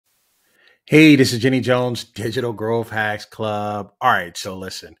Hey, this is Jenny Jones, Digital Growth Hacks Club. All right, so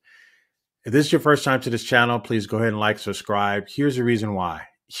listen, if this is your first time to this channel, please go ahead and like, subscribe. Here's the reason why.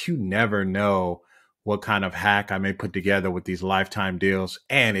 You never know what kind of hack I may put together with these lifetime deals,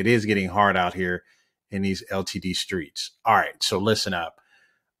 and it is getting hard out here in these LTD streets. All right, so listen up.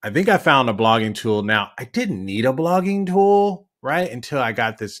 I think I found a blogging tool. Now, I didn't need a blogging tool, right? Until I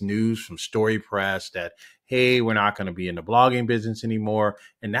got this news from Story Press that, hey, we're not going to be in the blogging business anymore.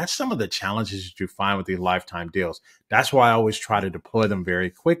 And that's some of the challenges that you find with these lifetime deals. That's why I always try to deploy them very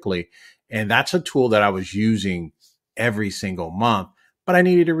quickly. And that's a tool that I was using every single month, but I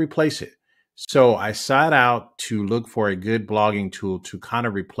needed to replace it. So I sought out to look for a good blogging tool to kind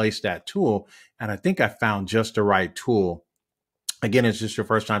of replace that tool. And I think I found just the right tool. Again, it's just your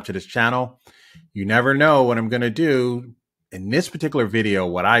first time to this channel. You never know what I'm going to do. In this particular video,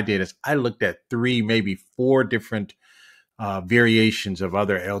 what I did is I looked at 3, maybe 4 different variations of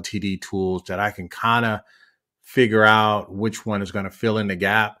other LTD tools that I can kind of figure out which one is going to fill in the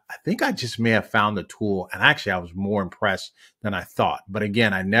gap. I think I just may have found the tool, and actually I was more impressed than I thought. But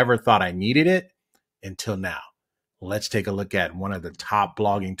again, I never thought I needed it until now. Let's take a look at one of the top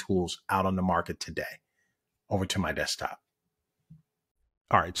blogging tools out on the market today. Over to my desktop.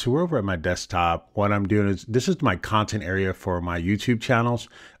 All right, so we're over at my desktop. What I'm doing is, this is my content area for my YouTube channels.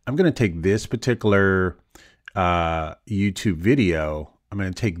 I'm going to take this particular YouTube video. I'm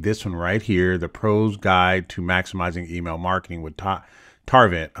going to take this one right here, the Pro's Guide to Maximizing Email Marketing with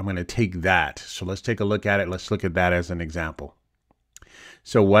Tarvent. I'm going to take that. So let's take a look at it. Let's look at that as an example.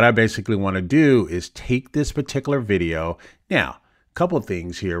 So what I basically want to do is take this particular video. Now, a couple of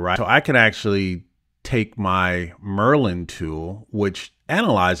things here, right? So I can actually take my Merlin tool, which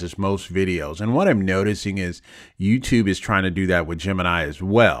analyzes most videos. And what I'm noticing is YouTube is trying to do that with Gemini as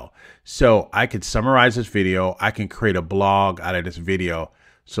well. So I could summarize this video. I can create a blog out of this video.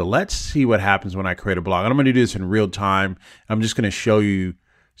 So let's see what happens when I create a blog. And I'm going to do this in real time. I'm just going to show you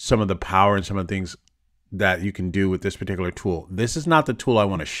some of the power and some of the things that you can do with this particular tool. This is not the tool I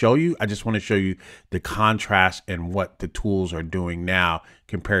want to show you. I just want to show you the contrast and what the tools are doing now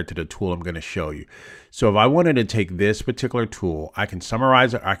compared to the tool I'm going to show you. So if I wanted to take this particular tool, I can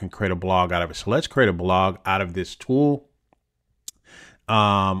summarize it. I can create a blog out of it. So let's create a blog out of this tool.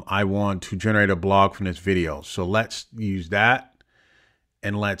 I want to generate a blog from this video. So let's use that,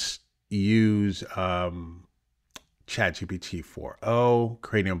 and let's use ChatGPT 4o,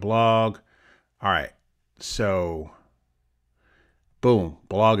 creating a blog. All right. So boom,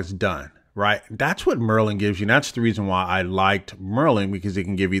 blog is done, right? That's what Merlin gives you. And that's the reason why I liked Merlin, because it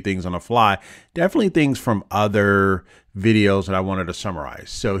can give you things on the fly, definitely things from other videos that I wanted to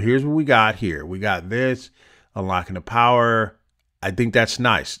summarize. So here's what we got here. We got this, unlocking the power. I think that's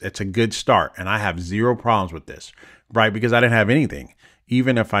nice. It's a good start. And I have 0 problems with this, right? Because I didn't have anything.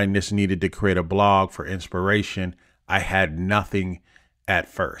 Even if I just needed to create a blog for inspiration, I had nothing at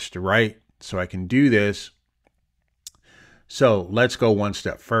first, right? So I can do this. So let's go one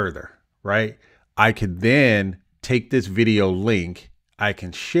step further, right? I could then take this video link, I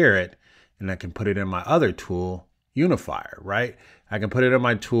can share it, and I can put it in my other tool, Unifire, right? I can put it in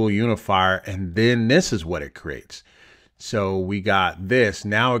my tool, Unifire, and then this is what it creates. So we got this,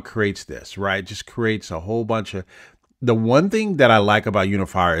 now it creates this, right? Just creates a whole bunch of, the one thing that I like about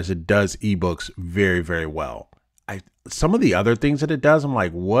Unifire is it does ebooks very, very well. Some of the other things that it does, I'm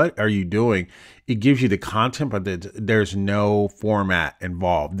like, what are you doing? It gives you the content, but there's no format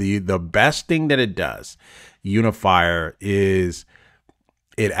involved. The best thing that it does, Unifire, is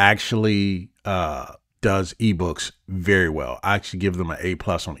it actually does ebooks very well. I actually give them an A+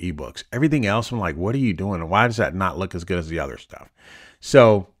 on ebooks. Everything else, I'm like, what are you doing? And why does that not look as good as the other stuff?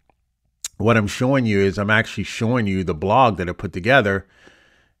 So what I'm showing you is I'm actually showing you the blog that I put together.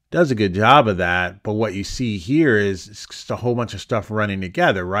 Does a good job of that, but what you see here is it's just a whole bunch of stuff running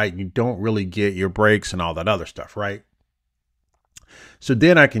together, right? You don't really get your breaks and all that other stuff, right? So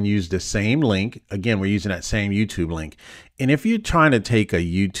then I can use the same link. Again, we're using that same YouTube link. And if you're trying to take a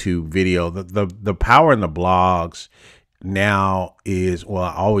YouTube video, the power in the blogs now is, well,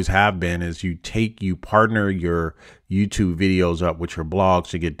 I always have been, is you partner your YouTube videos up with your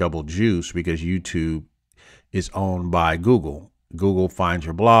blogs to get double juice, because YouTube is owned by Google. Google finds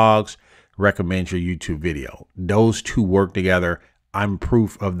your blogs, recommends your YouTube video. Those two work together. I'm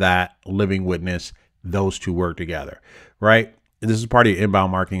proof of that, living witness. Those two work together, right? This is part of your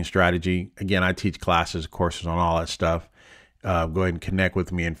inbound marketing strategy. Again, I teach classes, courses on all that stuff. Go ahead and connect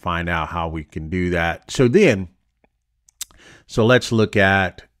with me and find out how we can do that. So let's look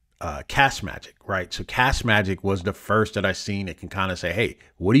at Cast Magic, right? So Cast Magic was the first that I seen. It can kind of say, hey,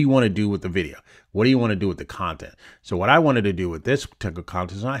 what do you want to do with the video? What do you want to do with the content? So what I wanted to do with this particular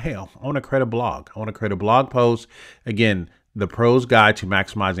content is, hey, I want to create a blog. I want to create a blog post. Again, the Pro's Guide to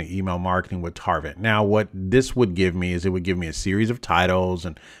Maximizing Email Marketing with Target. Now, what this would give me is it would give me a series of titles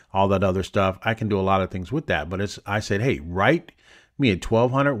and all that other stuff. I can do a lot of things with that. But I said, hey, write me a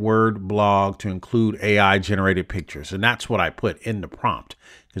 1,200 word blog to include AI generated pictures. And that's what I put in the prompt,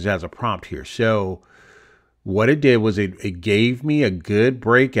 because it has a prompt here. So what it did was it gave me a good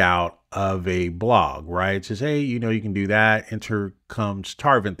breakout of a blog, right? It says, hey, you can do that. Enter comes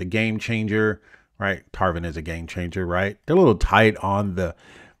Tarvin, the game changer, right? Tarvin is a game changer, right? They're a little tight on their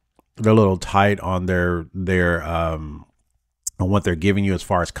on what they're giving you as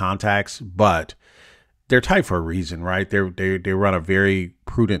far as contacts, but they're tight for a reason, right? They run a very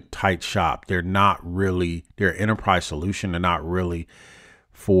prudent, tight shop. They're an enterprise solution. They're not really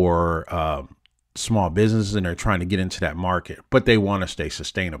for small businesses, and they're trying to get into that market, but they want to stay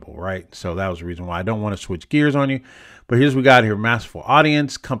sustainable, right? So that was the reason why I don't want to switch gears on you. But here's what we got here: masterful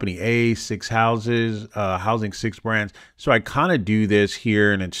audience, company A, 6 houses, housing 6 brands. So I kind of do this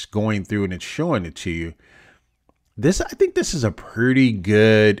here, and it's going through and it's showing it to you. I think this is a pretty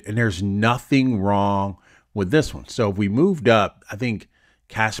good, and there's nothing wrong with this one. So if we moved up, I think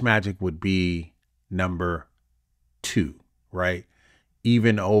Cast Magic would be number 2, right?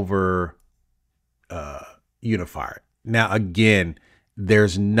 Even over Unifire. Now, again,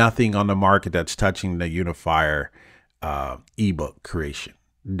 there's nothing on the market that's touching the Unifire ebook creation.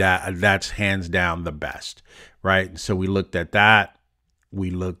 That's hands down the best, right? So we looked at that. We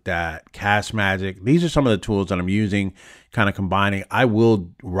looked at Cast Magic. These are some of the tools that I'm using, kind of combining. I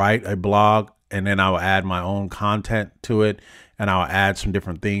will write a blog, and then I'll add my own content to it, and I'll add some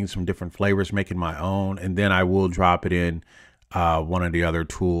different things, some different flavors, make it my own, and then I will drop it in one of the other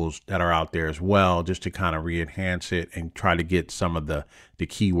tools that are out there as well, just to kind of re-enhance it and try to get some of the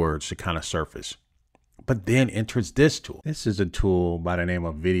keywords to kind of surface. But then enters this tool. This is a tool by the name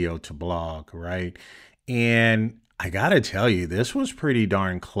of Video to Blog, right? And I gotta tell you, this was pretty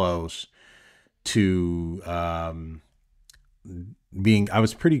darn close to I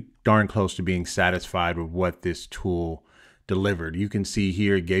was pretty darn close to being satisfied with what this tool delivered. You can see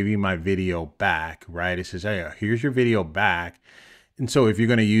here, it gave you my video back, right? It says, hey, here's your video back. And so if you're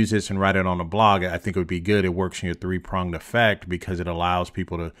going to use this and write it on a blog, I think it would be good. It works in your 3-pronged effect, because it allows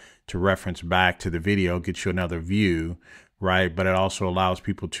people to reference back to the video, gets you another view, right? But it also allows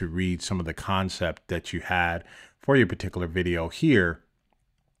people to read some of the concept that you had for your particular video here.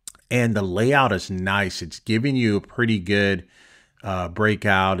 And the layout is nice. It's giving you a pretty good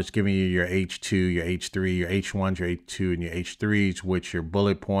breakout. It's giving you your H2, your H3, your H1s, your H2, and your H3s, which your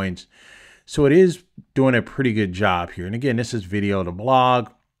bullet points. So it is doing a pretty good job here. And again, this is Video to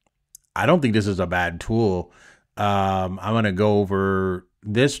Blog. I don't think this is a bad tool. I'm going to go over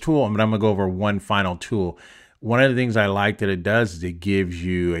this tool, but I'm going to go over one final tool. One of the things I like that it does is it gives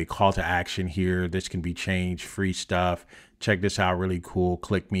you a call to action here. This can be changed, free stuff. Check this out, really cool.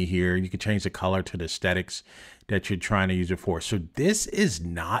 Click me here. You can change the color to the aesthetics that you're trying to use it for. So this is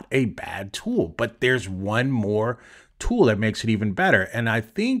not a bad tool, but there's one more tool that makes it even better. And I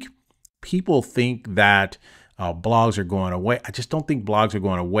think people think that blogs are going away. I just don't think blogs are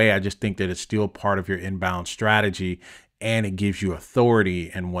going away. I just think that it's still part of your inbound strategy, and it gives you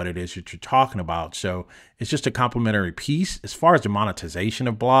authority in what it is that you're talking about. So it's just a complementary piece. As far as the monetization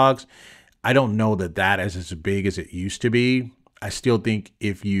of blogs, I don't know that is as big as it used to be. I still think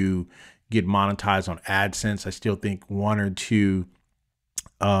if you get monetized on AdSense, I still think 1 or 2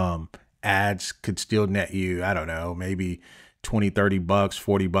 ads could still net you, I don't know, maybe 20, 30 bucks,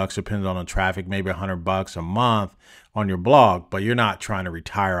 40 bucks, depends on the traffic, maybe $100 a month on your blog, but you're not trying to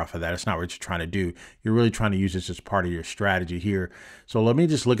retire off of that. It's not what you're trying to do. You're really trying to use this as part of your strategy here. So let me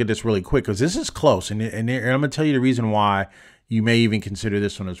just look at this really quick, because this is close. And I'm going to tell you the reason why you may even consider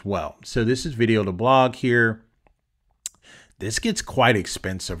this one as well. So this is Video to Blog here. This gets quite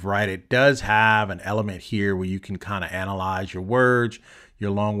expensive, right? It does have an element here where you can kind of analyze your words, your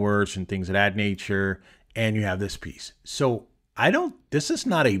long words and things of that nature. And you have this piece. So this is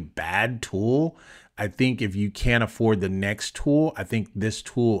not a bad tool. I think if you can't afford the next tool, I think this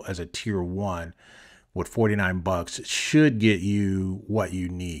tool as a tier 1 with 49 bucks should get you what you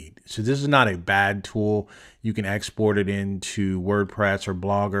need. So this is not a bad tool. You can export it into WordPress or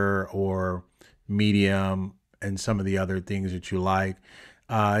Blogger or Medium and some of the other things that you like.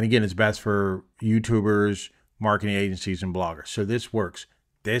 And again, it's best for YouTubers, marketing agencies, and bloggers. So this works.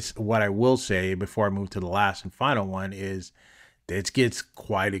 What I will say before I move to the last and final one is this gets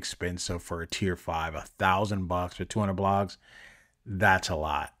quite expensive for a tier 5, $1,000 for 200 blogs. that's a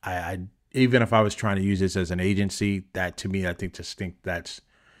lot. I even if I was trying to use this as an agency, that to me, I think that's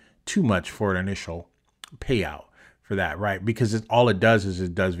too much for an initial payout for that, right? Because all it does is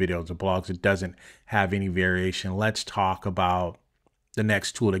it does videos and blogs. It doesn't have any variation. Let's talk about the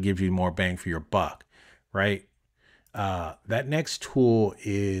next tool that gives you more bang for your buck, right? That next tool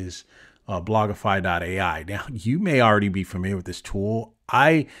is Blogify.ai. Now, you may already be familiar with this tool.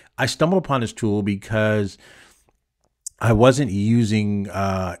 I stumbled upon this tool because I wasn't using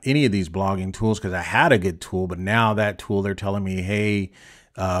any of these blogging tools because I had a good tool, but now that tool, they're telling me, hey,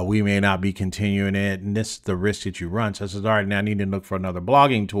 we may not be continuing it, and this is the risk that you run. So I said, all right, now I need to look for another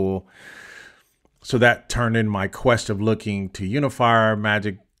blogging tool. So that turned in my quest of looking to Unifire,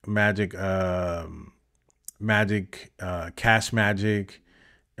 Cast Magic,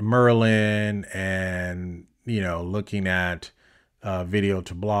 Merlin, and looking at video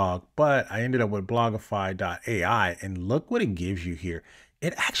to blog. But I ended up with Blogify.ai, and look what it gives you here.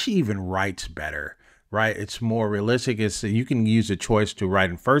 It actually even writes better, right? It's more realistic. You can use a choice to write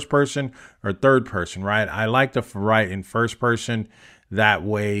in first person or third person, right? I like to write in first person. That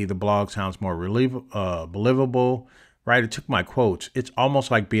way the blog sounds more believable, right? It took my quotes. It's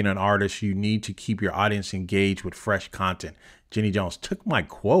almost like being an artist. You need to keep your audience engaged with fresh content. Jenny Jones took my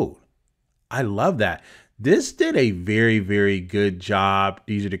quote. I love that. This did a very, very good job.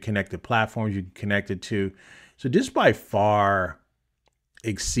 These are the connected platforms you can connect it to. So this by far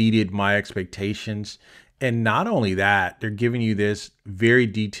exceeded my expectations. And not only that, they're giving you this very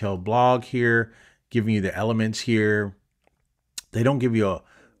detailed blog here, giving you the elements here. They don't give you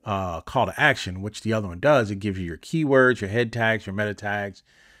a call to action, which the other one does. It gives you your keywords, your head tags, your meta tags.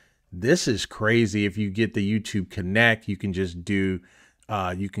 This is crazy. If you get the YouTube Connect, you can just do,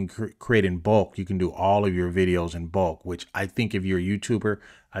 you can create in bulk. You can do all of your videos in bulk, which I think if you're a YouTuber,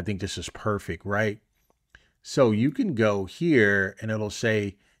 I think this is perfect, right? So you can go here and it'll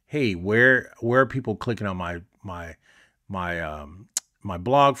say, hey, where are people clicking on my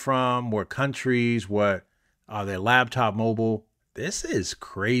blog from? What countries? What are they, laptop, mobile? This is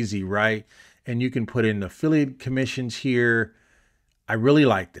crazy, right? And you can put in affiliate commissions here. I really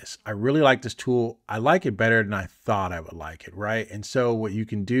like this. I really like this tool. I like it better than I thought I would like it, right? And so what you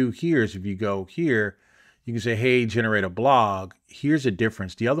can do here is if you go here, you can say, hey, generate a blog. Here's a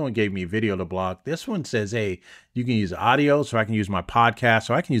difference. The other one gave me video to blog. This one says, hey, you can use audio, so I can use my podcast.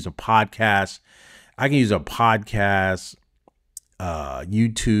 So I can use a podcast. I can use a podcast,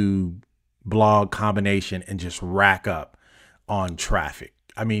 YouTube blog combination and just rack up on traffic.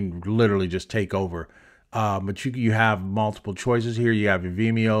 I mean, literally just take over. But you have multiple choices here. You have your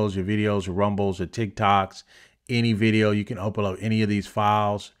Vimeos, your videos, your Rumbles, your TikToks, any video. You can upload any of these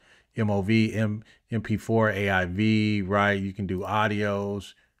files, MOV, MP4, AIV, right? You can do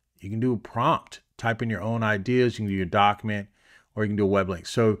audios. You can do a prompt, type in your own ideas. You can do your document, or you can do a web link.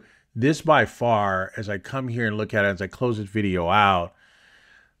 So this by far, as I come here and look at it, as I close this video out,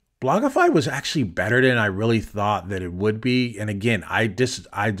 Blogify was actually better than I really thought that it would be. And again, this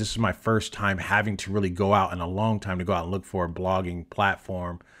is my first time having to really go out in a long time to go out and look for a blogging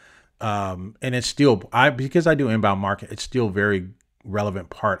platform. And it's still, because I do inbound market, it's still very relevant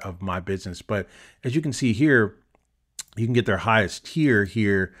part of my business. But as you can see here, you can get their highest tier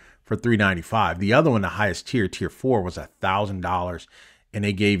here for $395. The other one, the highest tier, tier 4, was $1,000, and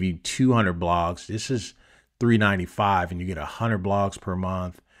they gave you 200 blogs. This is $395, and you get 100 blogs per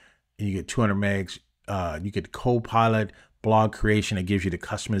month. And you get 200 megs. You get Copilot blog creation. It gives you the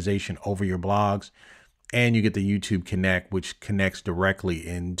customization over your blogs, and you get the YouTube Connect, which connects directly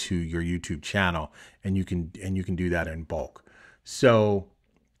into your YouTube channel, and you can do that in bulk. So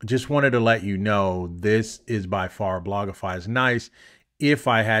just wanted to let you know, this is by far, Blogify is nice. If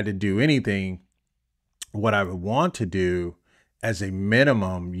I had to do anything, what I would want to do as a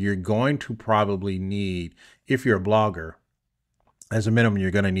minimum, you're going to probably need, if you're a blogger, as a minimum,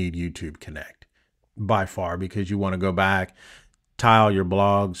 you're going to need YouTube Connect by far, because you want to go back, tile your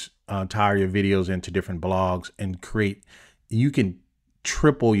blogs, tile your videos into different blogs, and create. You can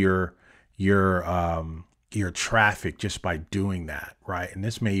triple your traffic just by doing that, right? And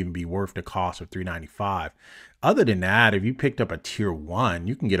this may even be worth the cost of $395. Other than that, if you picked up a tier 1,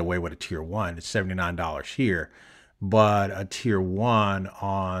 you can get away with a tier 1. It's $79 here, but a tier 1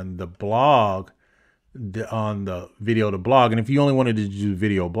 on the blog, on the video to blog. And if you only wanted to do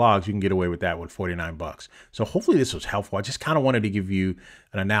video blogs, you can get away with that with $49. So hopefully this was helpful. I just kind of wanted to give you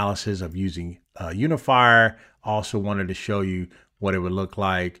an analysis of using Unifire. Also wanted to show you what it would look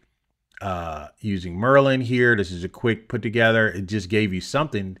like using Merlin here. This is a quick put together. It just gave you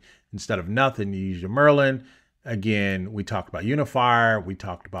something instead of nothing. You use your Merlin. Again, we talked about Unifire. We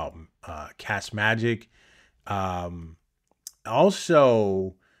talked about Cast Magic.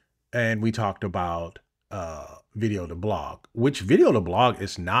 Also, and we talked about video to blog, which video to blog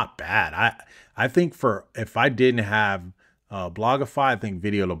is not bad. I think for if I didn't have Blogify, I think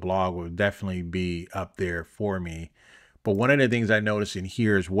video to blog would definitely be up there for me. But one of the things I noticed in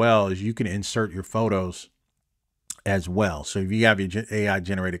here as well is you can insert your photos as well. So if you have your AI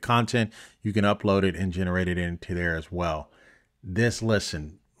generated content, you can upload it and generate it into there as well.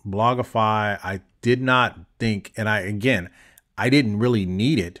 Listen, Blogify, I did not think, and I didn't really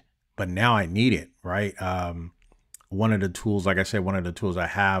need it, but now I need it, right? One of the tools, like I said, one of the tools I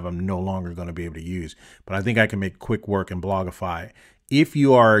have, I'm no longer going to be able to use, but I think I can make quick work in Blogify. If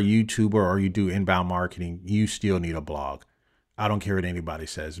you are a YouTuber or you do inbound marketing, you still need a blog. I don't care what anybody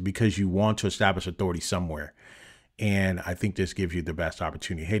says, because you want to establish authority somewhere. And I think this gives you the best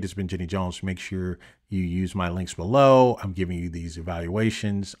opportunity. Hey, this has been Jenny Jones. Make sure you use my links below. I'm giving you these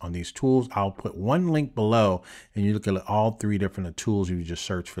evaluations on these tools. I'll put one link below and you look at all three different tools. You just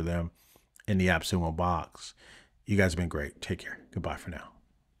search for them in the Appsumo box. You guys have been great. Take care. Goodbye for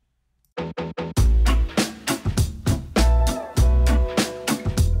now.